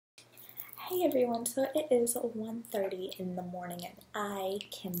Hey everyone, so it is 1:30 in the morning and I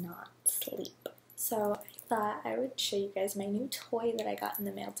cannot sleep. So I thought I would show you guys my new toy that I got in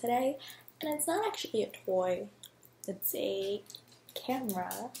the mail today. And it's not actually a toy, it's a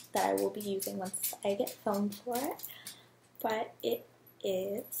camera that I will be using once I get filmed for it. But it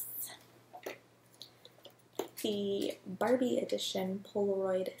is the Barbie edition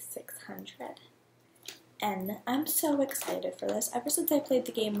Polaroid 600. And I'm so excited for this. Ever since I played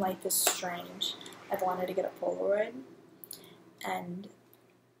the game Life is Strange, I've wanted to get a Polaroid. And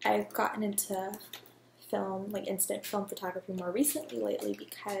I've gotten into film, like instant film photography more recently lately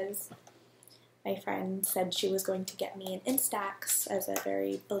because my friend said she was going to get me an Instax as a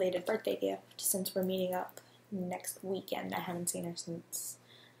very belated birthday gift since we're meeting up next weekend. I haven't seen her since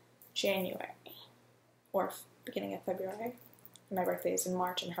January or beginning of February. My birthday is in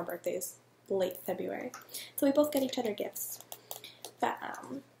March and her birthday is late February. So we both got each other gifts. But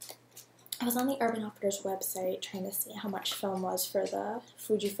I was on the Urban Outfitters website trying to see how much film was for the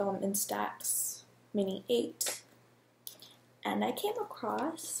Fujifilm Instax Mini 8. And I came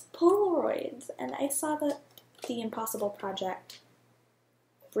across Polaroids, and I saw that the Impossible Project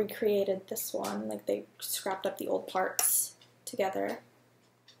recreated this one. Like, they scrapped up the old parts together.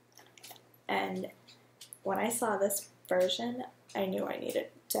 And when I saw this version, I knew I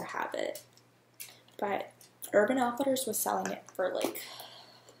needed to have it. But Urban Outfitters was selling it for like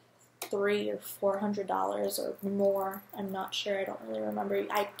 $300 or $400 or more. I'm not sure. I don't really remember.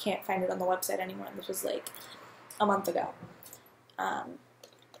 I can't find it on the website anymore. This was like a month ago. I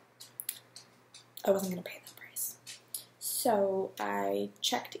wasn't going to pay that price. So I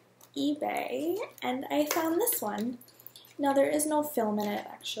checked eBay and I found this one. Now there is no film in it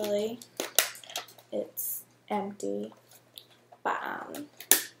actually. It's empty. But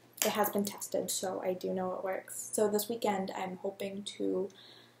it has been tested, so I do know it works. So this weekend, I'm hoping to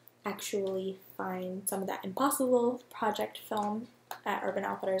actually find some of that Impossible Project film at Urban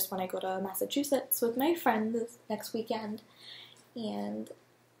Outfitters when I go to Massachusetts with my friend this next weekend, and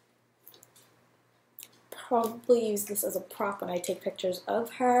probably use this as a prop when I take pictures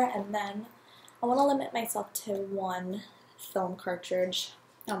of her. And then I want to limit myself to one film cartridge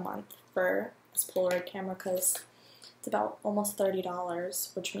a month for this Polaroid camera because it's about almost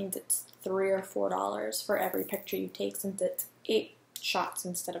 $30, which means it's $3 or $4 for every picture you take since it's 8 shots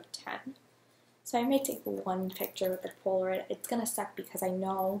instead of 10. So I may take one picture with the Polaroid. It's gonna suck because I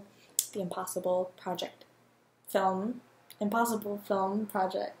know the Impossible Film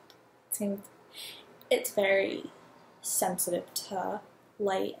Project, it's very sensitive to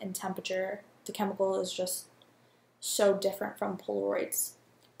light and temperature. The chemical is just so different from Polaroids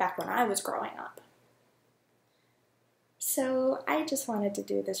back when I was growing up. So I just wanted to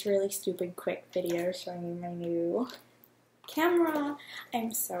do this really stupid quick video showing you my new camera.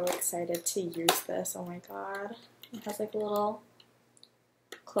 I'm so excited to use this. Oh my god. It has like a little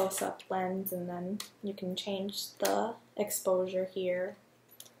close-up lens and then you can change the exposure here.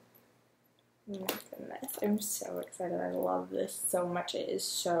 Oh my goodness. I'm so excited. I love this so much. It is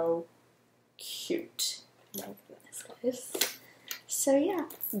so cute. Oh my goodness, guys. So yeah,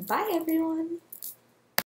 bye everyone.